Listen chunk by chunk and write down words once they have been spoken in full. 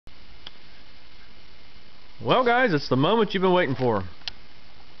Well, guys, it's the moment you've been waiting for.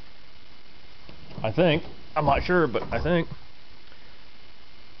 I think. I'm not sure, but I think.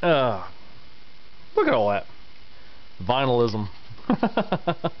 Look at all that. Vinylism.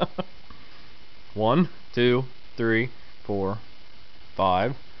 1, 2, 3, 4,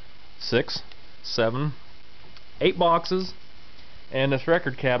 5, 6, 7, 8 boxes, and this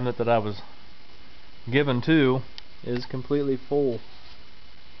record cabinet that I was given to is completely full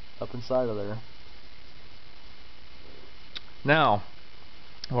up inside of there. Now,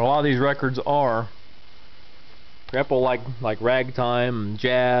 what a lot of these records are, Grandpa like ragtime and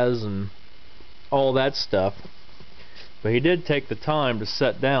jazz and all that stuff, but he did take the time to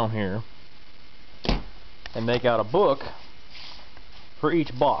sit down here and make out a book for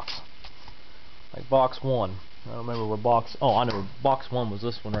each box. Like box 1. I don't remember where box... Oh, I know box 1 was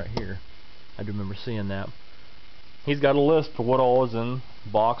this one right here. I do remember seeing that. He's got a list for what all is in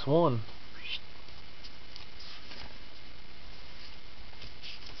box 1.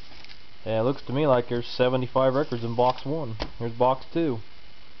 Yeah, it looks to me like there's 75 records in box 1. Here's box 2.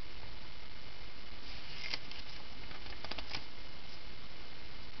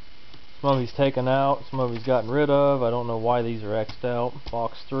 Some of he's taken out, some of he's gotten rid of. I don't know why these are X'd out.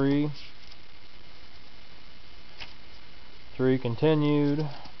 Box 3. 3 continued.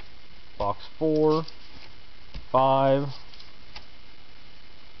 Box 4. 5.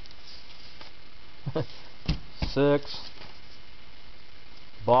 6.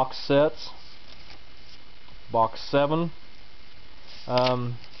 Box sets. Box 7.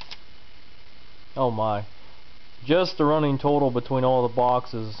 Oh my. Just the running total between all the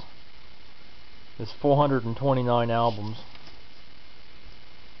boxes is 429 albums.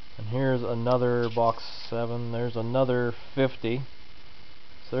 And here's another box 7. There's another 50.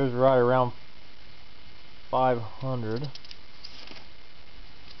 So there's right around 500.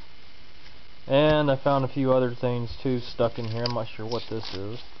 And I found a few other things too stuck in here. I'm not sure what this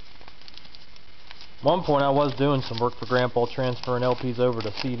is. At one point I was doing some work for Grandpa, transferring LPs over to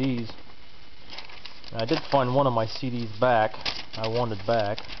CDs. And I did find one of my CDs back. I wanted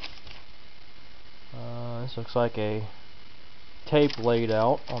back. This looks like a tape laid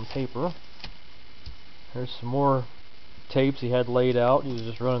out on paper. There's some more tapes he had laid out. He was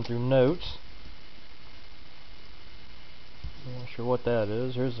just running through notes. I'm not sure what that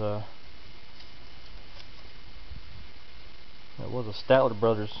is. Here's a... That was a Statler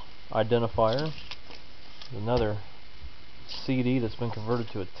Brothers identifier. There's another CD that's been converted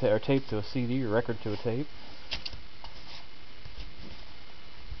to a tape to a CD, or record to a tape.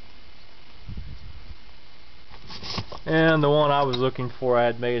 And the one I was looking for, I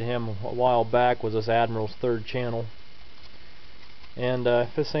had made him a while back, was this Admiral's Third Channel. And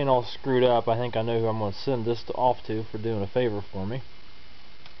if this ain't all screwed up, I think I know who I'm going to send this off to for doing a favor for me.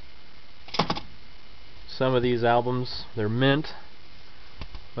 Some of these albums, they're mint.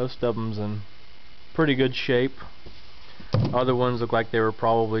 Most of them's in pretty good shape. Other ones look like they were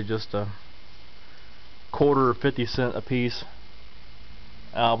probably just a quarter or 50 cent a piece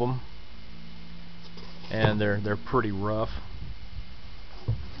album. And they're pretty rough.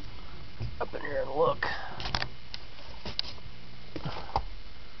 Up in here and look.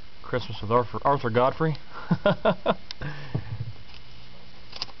 Christmas with Arthur Godfrey.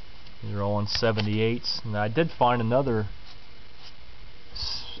 These are all on 78s. And I did find another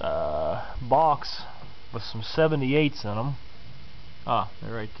box with some 78s in them. Ah,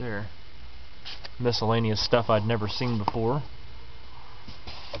 they're right there. Miscellaneous stuff I'd never seen before.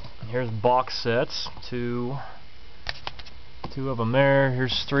 And here's box sets. Two of them there.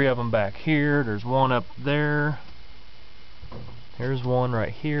 Here's 3 of them back here. There's one up there. Here's one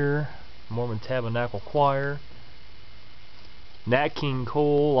right here. Mormon Tabernacle Choir. Nat King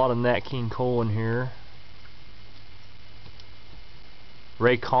Cole. A lot of Nat King Cole in here.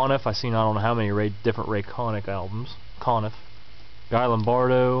 Ray Conniff. I've seen I don't know how many different Ray Conniff albums. Conniff. Guy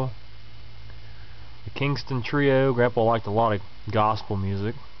Lombardo. The Kingston Trio. Grandpa liked a lot of gospel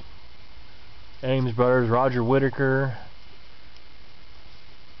music. Ames Brothers. Roger Whittaker.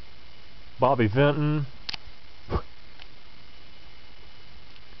 Bobby Vinton.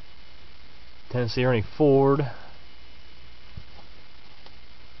 Tennessee Ernie Ford.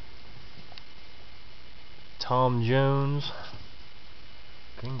 Tom Jones.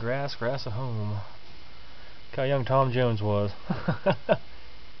 Green grass, grass at home. Look how young Tom Jones was.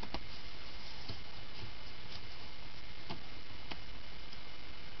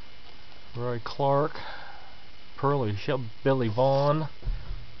 Roy Clark. Pearly Billy Vaughn.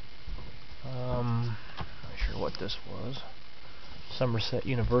 Not sure what this was. Somerset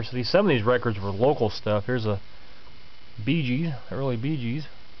University. Some of these records were local stuff. Here's a Bee Gees, early Bee Gees.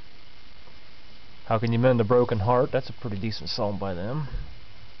 How Can You Mend a Broken Heart? That's a pretty decent song by them.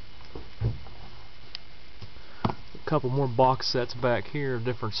 A couple more box sets back here of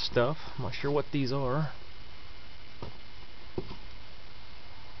different stuff. I'm not sure what these are.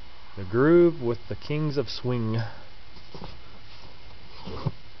 The Groove with the Kings of Swing.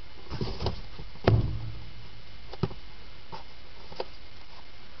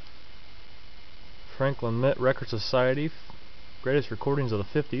 Franklin Met Record Society, greatest recordings of the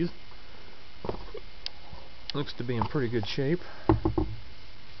 50s. Looks to be in pretty good shape.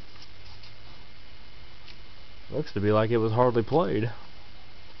 Looks to be like it was hardly played.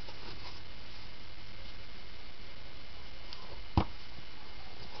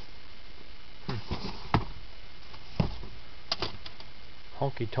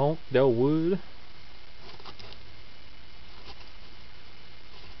 Honky Tonk, Del Wood.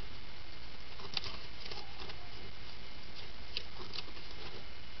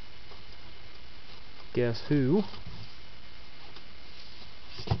 Guess Who?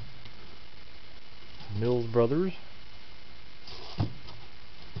 Mills Brothers.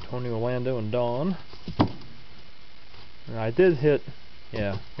 Tony Orlando and Dawn. And I did hit,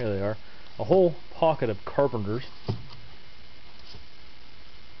 yeah, here they are, a whole pocket of Carpenters.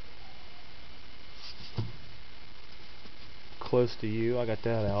 Close to You, I got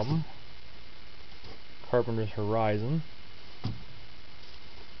that album. Carpenter's Horizon.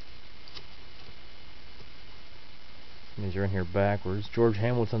 These are in here backwards. George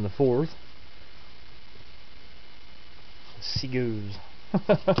Hamilton IV. Seagulls.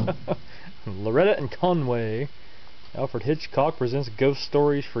 Loretta and Conway. Alfred Hitchcock presents Ghost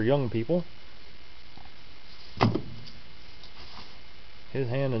Stories for Young People. His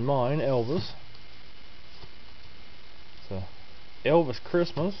Hand in Mine, Elvis. So, Elvis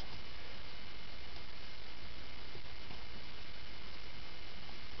Christmas.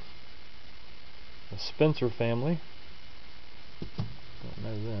 The Spencer Family. Don't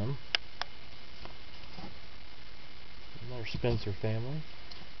know them. Another Spencer Family.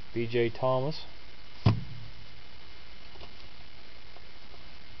 B.J. Thomas.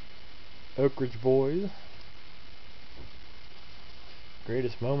 Oak Ridge Boys.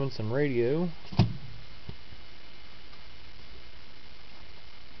 Greatest Moments in Radio.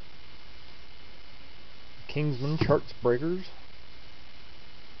 Kingsmen, Charts Breakers.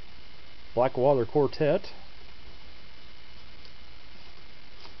 Blackwater Quartet.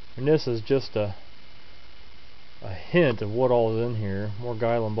 And this is just a hint of what all is in here. More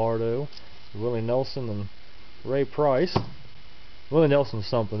Guy Lombardo, Willie Nelson, and Ray Price. Willie Nelson's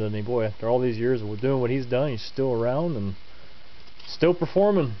something, isn't he? Boy, after all these years of doing what he's done, he's still around and still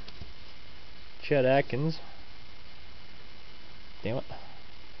performing. Chet Atkins. Damn it.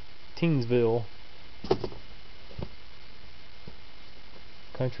 Teensville.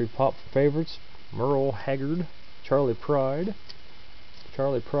 Country pop favorites. Merle Haggard. Charlie Pride.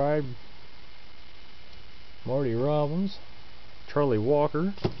 Marty Robbins. Charlie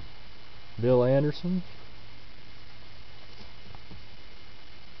Walker. Bill Anderson.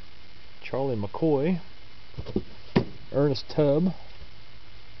 Charlie McCoy. Ernest Tubb.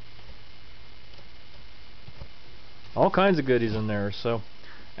 All kinds of goodies in there. So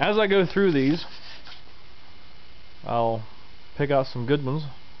as I go through these, I'll pick out some good ones,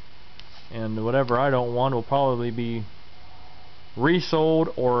 and whatever I don't want will probably be resold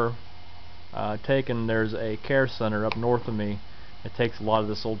or taken. There's a care center up north of me that takes a lot of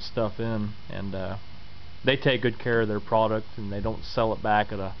this old stuff in, and they take good care of their product, and they don't sell it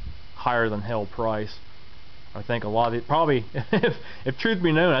back at a higher than hell price. I think a lot of it probably, if truth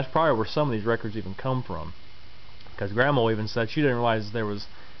be known, that's probably where some of these records even come from, because Grandma even said she didn't realize there was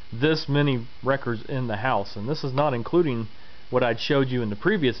this many records in the house, and this is not including what I'd showed you in the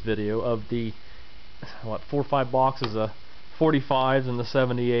previous video of the 4 or 5 boxes of 45s and the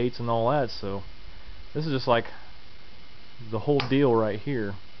 78s and all that. So this is just like the whole deal right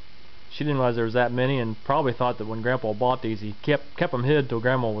here. She didn't realize there was that many, and probably thought that when Grandpa bought these, he kept them hid till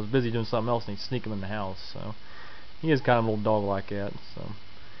Grandma was busy doing something else and he'd sneak them in the house. So he is kind of a little dog like that. So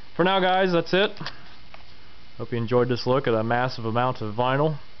for now, guys, that's it. Hope you enjoyed this look at a massive amount of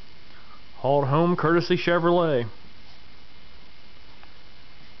vinyl hauled home courtesy Chevrolet.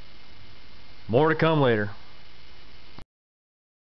 More to come later.